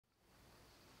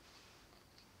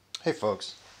Hey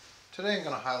folks, today I'm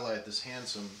going to highlight this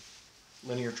handsome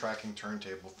linear tracking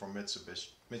turntable from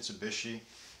Mitsubishi.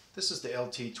 This is the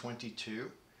LT22.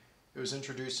 It was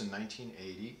introduced in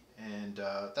 1980, and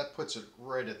that puts it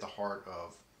right at the heart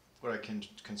of what I can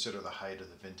consider the height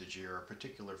of the vintage era,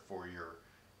 particularly for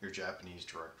your Japanese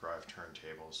direct drive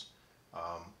turntables,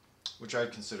 which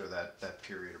I'd consider that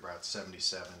period about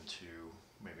 77 to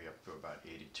maybe up to about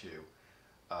 82.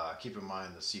 Keep in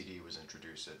mind the CD was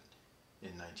introduced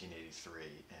in 1983,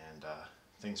 and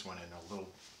things went in a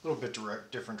little bit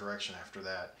different direction after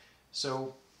that.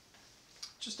 So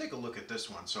just take a look at this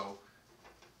one. So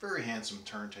very handsome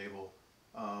turntable.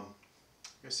 Like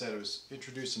I said, it was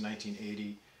introduced in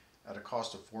 1980 at a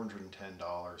cost of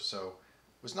 $410. So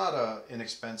it was not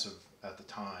inexpensive at the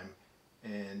time,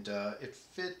 and it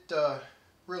fit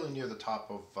really near the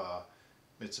top of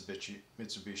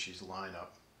Mitsubishi's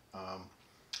lineup.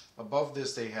 Above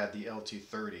this, they had the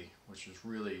LT30, which is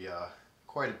really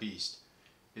quite a beast.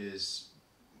 It is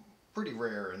pretty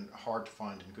rare and hard to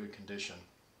find in good condition.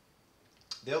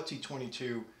 The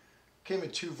LT22 came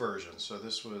in two versions. So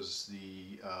this was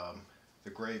the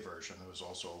gray version. There was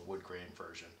also a wood grain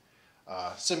version,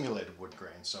 simulated wood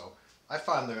grain. So I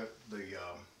find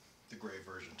the gray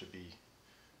version to be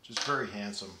just very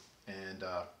handsome, and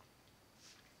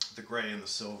the gray and the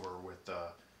silver with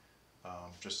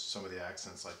just some of the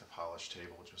accents like the polished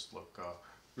table just look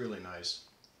really nice.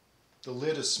 The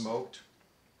lid is smoked,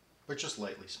 but just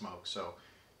lightly smoked, so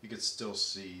you could still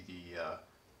see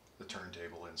the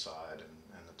turntable inside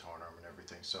and the tone arm and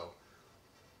everything. So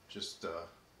just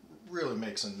really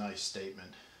makes a nice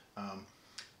statement.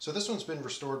 So this one's been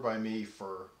restored by me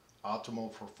for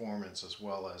optimal performance as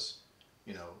well as,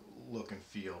 you know, look and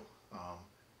feel,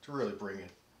 to really bring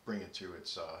it to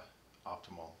its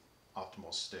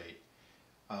optimal state.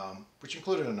 Which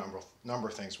included a number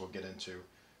of things we'll get into.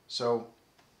 So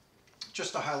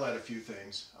just to highlight a few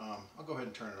things, I'll go ahead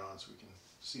and turn it on so we can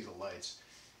see the lights.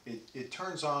 It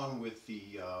turns on with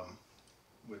the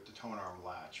tone arm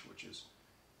latch, which is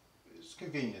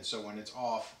convenient. So when it's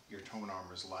off, your tone arm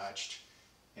is latched,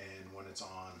 and when it's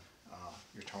on,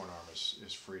 your tone arm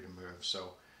is free to move.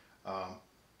 So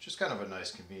just kind of a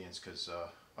nice convenience, because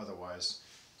otherwise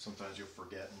sometimes you'll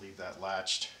forget and leave that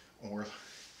latched, or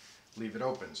leave it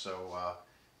open, so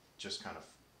just kind of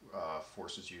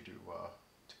forces you to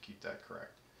keep that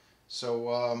correct.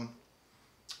 So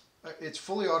it's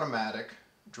fully automatic,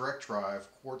 direct drive,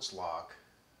 quartz lock,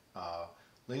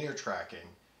 linear tracking,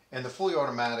 and the fully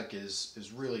automatic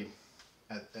is really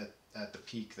at the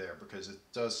peak there, because it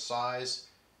does size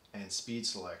and speed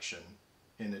selection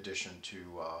in addition to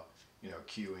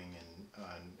queuing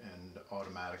and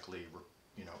automatically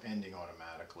ending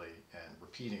automatically and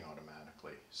repeating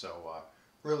automatically. So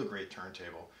really great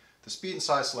turntable. The speed and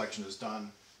size selection is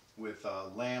done with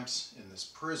lamps in this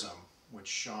prism, which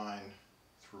shine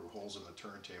through holes in the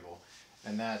turntable,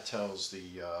 and that tells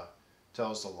the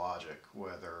logic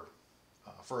whether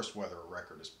first whether a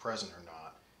record is present or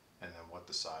not, and then what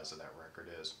the size of that record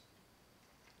is.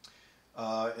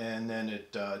 And then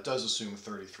it does assume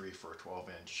 33 for a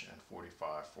 12-inch and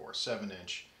 45 for a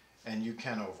 7-inch, and you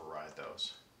can override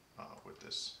those with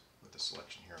the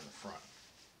selection here in the front.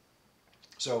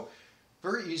 So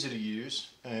very easy to use,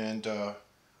 and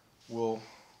we'll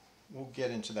get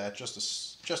into that just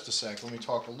a sec. Let me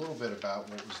talk a little bit about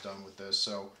what was done with this.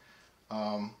 So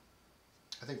I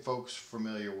think folks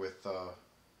familiar with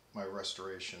my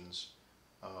restorations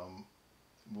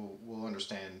will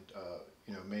understand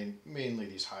mainly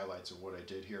these highlights of what I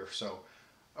did here. So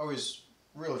always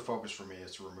really focus for me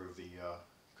is to remove the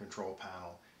control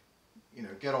panel,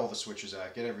 get all the switches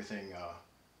out, get everything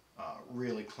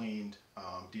really cleaned,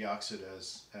 deox it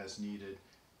as needed,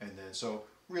 and then so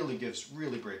really gives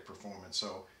really great performance.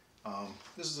 So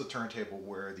this is a turntable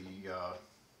where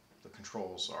the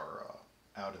controls are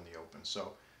out in the open,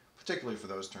 so particularly for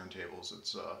those turntables,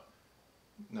 it's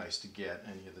nice to get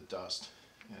any of the dust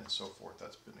and so forth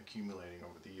that's been accumulating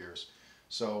over the years.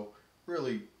 So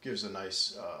really gives a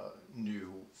nice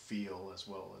new feel, as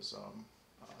well as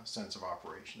sense of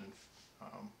operation and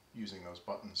using those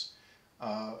buttons.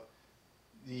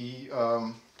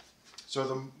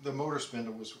 So the motor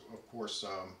spindle was, of course,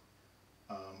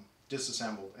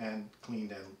 disassembled and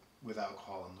cleaned in with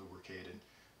alcohol and lubricated.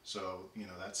 So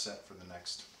that's set for the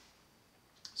next,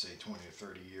 say, 20 to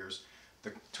 30 years.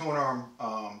 The tone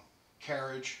arm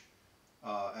carriage,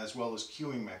 as well as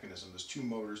cueing mechanism. There's two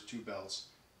motors, two belts,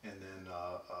 and then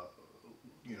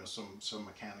some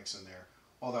mechanics in there.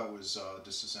 All that was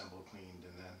disassembled, cleaned,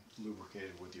 and then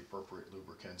lubricated with the appropriate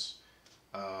lubricants.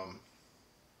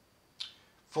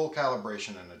 Full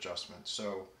calibration and adjustment.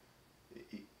 So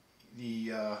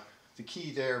the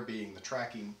key there being the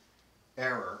tracking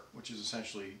error, which is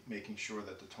essentially making sure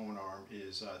that the tone arm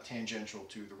is tangential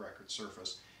to the record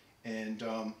surface. And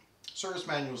service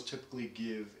manuals typically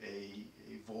give a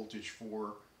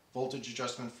voltage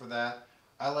adjustment for that.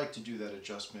 I like to do that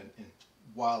adjustment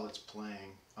while it's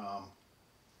playing.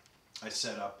 I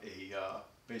set up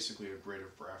basically a grid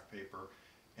of graph paper,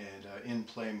 and in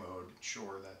play mode,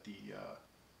 ensure that the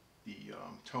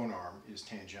tone arm is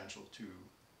tangential to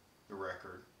the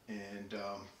record, and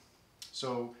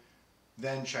so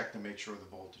then check to make sure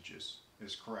the voltage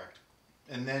is correct,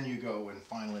 and then you go and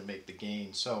finally make the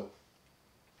gain. So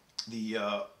the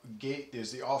gate,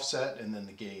 there's the offset and then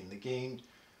the gain. The gain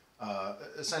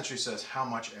essentially says how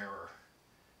much error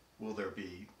will there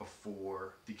be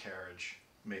before the carriage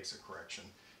makes a correction,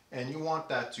 and you want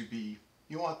that to be,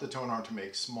 you want the tone arm to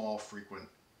make small frequent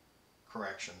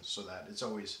corrections so that it's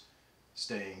always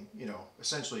staying, you know,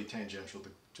 essentially tangential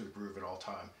to the groove at all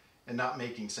time, and not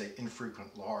making, say,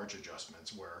 infrequent large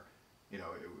adjustments where, you know,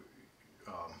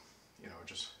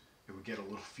 just it would get a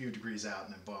little few degrees out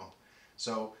and then bump.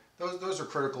 So those are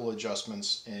critical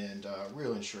adjustments, and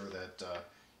really ensure that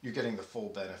you're getting the full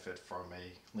benefit from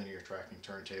a linear tracking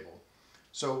turntable.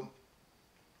 So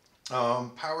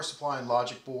power supply and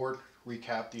logic board,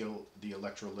 recap the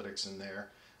electrolytics in there.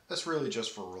 That's really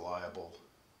just for reliable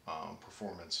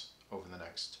performance over the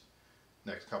next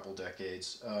couple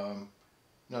decades.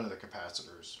 None of the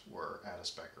capacitors were out of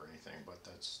spec or anything, but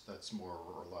that's more of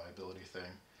a reliability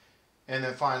thing. And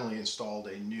then finally installed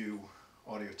a new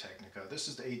Audio-Technica. This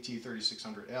is the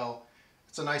AT3600L.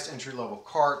 It's a nice entry-level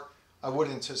cart. I would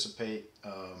anticipate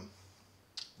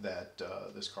that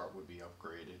this cart would be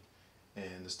upgraded,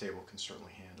 and this table can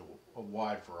certainly handle a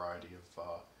wide variety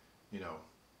of you know,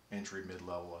 entry,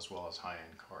 mid-level, as well as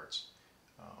high-end carts.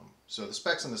 So the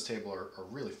specs on this table are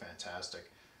really fantastic.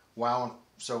 Wow!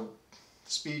 So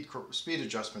speed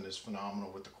adjustment is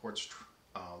phenomenal with the quartz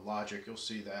logic. You'll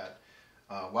see that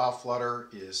wow flutter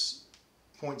is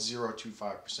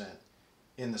 0.025%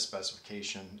 in the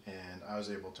specification, and I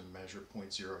was able to measure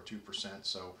 0.02%.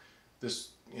 So this,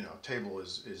 you know, table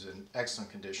is in excellent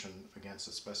condition against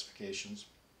the specifications.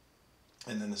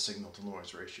 And then the signal to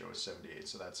noise ratio is 78.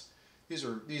 So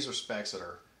these are specs that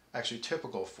are actually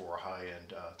typical for a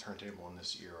high-end turntable in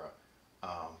this era,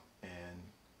 and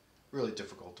really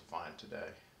difficult to find today.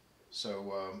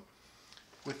 So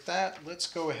with that, let's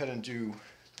go ahead and do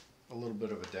a little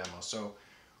bit of a demo. So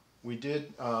we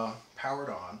did power it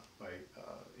on by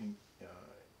you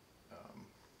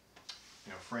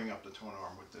know, freeing up the tone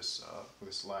arm with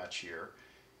this latch here.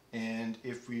 And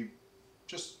if we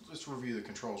let's review the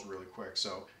controls really quick.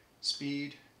 So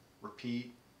speed,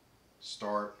 repeat,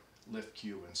 start, lift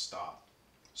cue, and stop.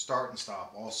 Start and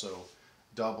stop also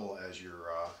double as your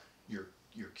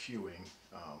cueing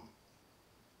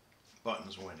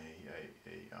buttons when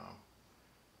a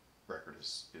record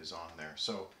is on there.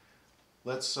 So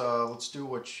let's do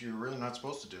what you're really not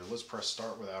supposed to do. Let's press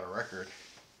start without a record.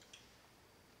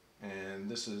 And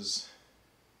this is,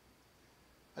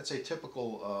 I'd say,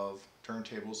 typical of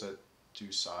turntables that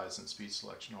do size and speed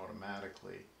selection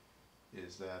automatically,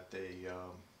 is that they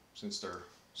since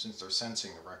they're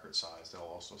sensing the record size, they'll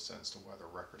also sense to whether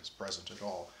a record is present at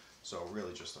all. So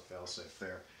really just a failsafe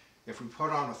there. If we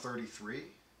put on a 33,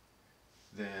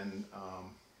 then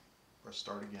press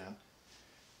start again.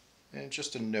 And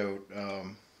just a note,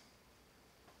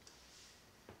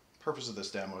 purpose of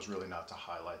this demo is really not to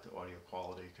highlight the audio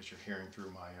quality, because you're hearing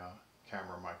through my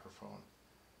camera microphone.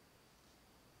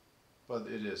 But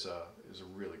it is a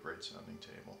really great sounding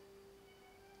table.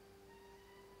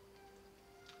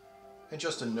 And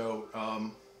just a note,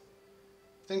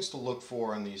 things to look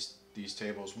for on these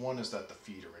tables. One is that the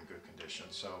feet are in good condition.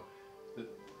 So the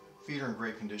feet are in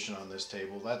great condition on this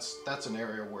table. That's an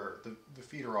area where the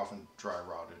feet are often dry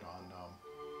rotted on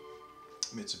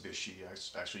Misubishi,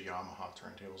 actually Yamaha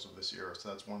turntables of this era. So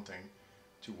that's one thing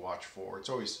to watch for. It's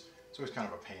always kind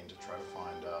of a pain to try to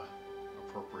find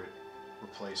appropriate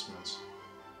replacements.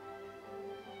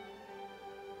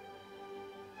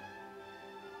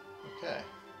 Okay,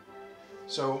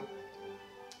 so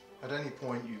at any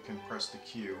point you can press the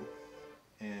cue,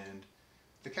 and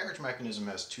the carriage mechanism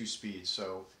has two speeds.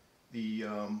 So the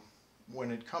when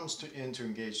it comes in to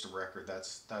engage the record,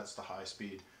 that's the high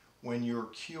speed. When you're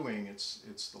cueing,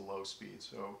 it's the low speed.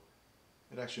 So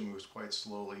it actually moves quite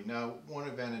slowly. Now, one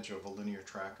advantage of a linear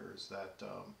tracker is that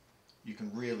you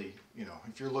can really, you know,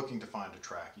 if you're looking to find a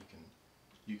track,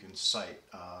 you can sight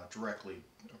directly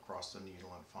across the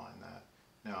needle and find that.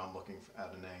 Now I'm looking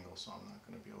at an angle, so I'm not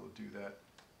going to be able to do that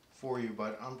for you,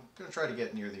 but I'm going to try to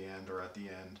get near the end or at the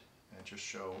end and just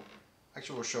show,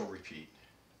 actually we'll show repeat.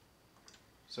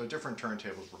 So different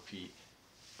turntables repeat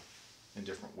in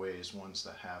different ways, ones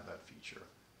that have that feature.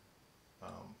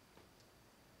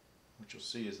 What you'll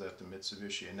see is that the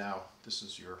Mitsubishi, and now this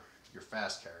is your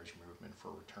fast carriage movement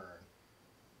for return.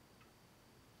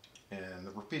 And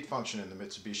the repeat function in the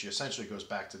Mitsubishi essentially goes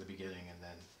back to the beginning and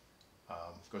then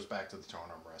goes back to the tone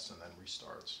armrest and then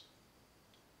restarts.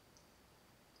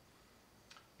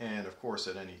 And of course,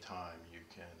 at any time you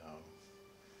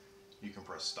can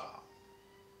press stop,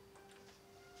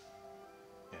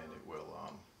 and it will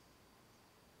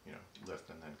lift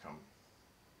and then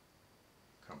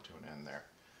come to an end there.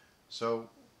 So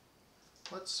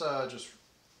let's just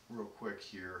real quick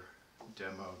here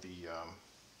demo the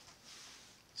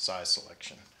size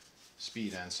selection,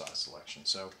 speed and size selection.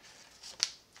 So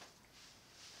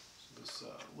this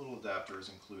little adapter is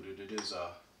included. It is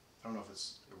I don't know if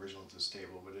it's original to this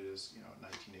table, but it is, a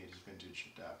 1980s vintage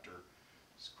adapter.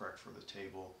 It's correct for the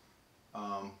table.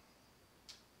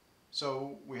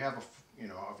 So we have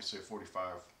obviously a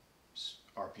 45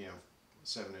 RPM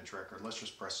 7-inch record. Let's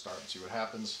just press start and see what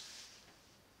happens.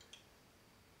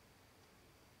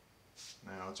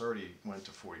 Now it's already went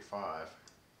to 45.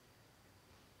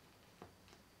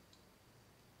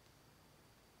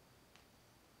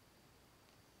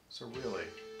 So really,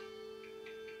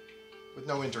 with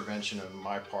no intervention on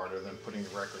my part other than putting the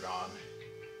record on,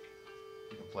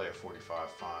 you can play at 45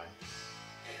 fine.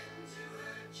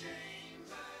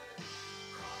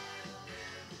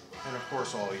 And of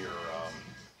course all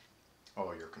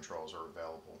your controls are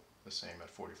available the same at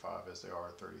 45 as they are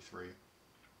at 33.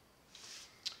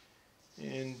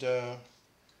 And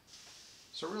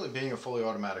so really, being a fully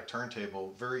automatic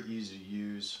turntable, very easy to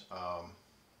use. A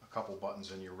couple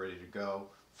buttons and you're ready to go.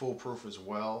 Foolproof as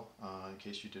well, in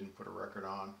case you didn't put a record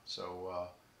on. So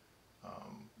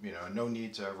no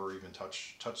need to ever even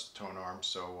touch the tone arm.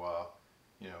 So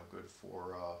good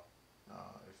for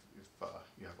if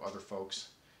you have other folks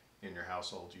in your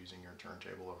household using your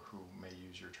turntable or who may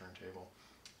use your turntable.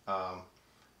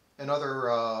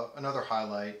 Another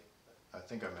highlight, I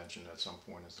think I mentioned at some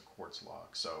point, is the quartz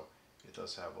lock. So it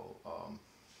does have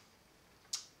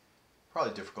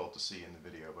probably difficult to see in the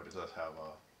video, but it does have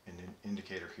an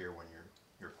indicator here when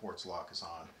your quartz lock is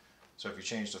on. So if you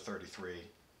change to 33,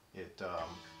 it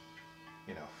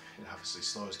obviously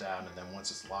slows down, and then once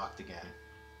it's locked again,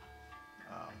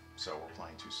 so we're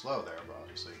playing too slow there,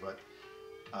 obviously, but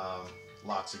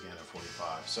locks again at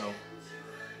 45. So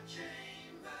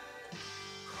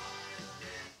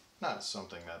not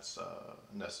something that's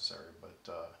necessary, but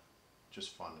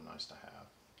just fun and nice to have.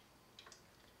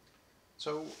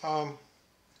 So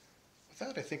with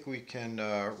that, I think we can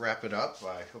wrap it up.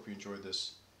 I hope you enjoyed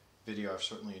this video. I've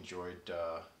certainly enjoyed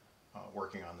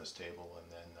working on this table and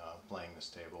then playing this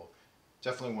table.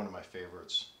 Definitely one of my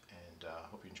favorites, and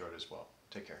hope you enjoyed it as well.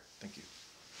 Take care. Thank you.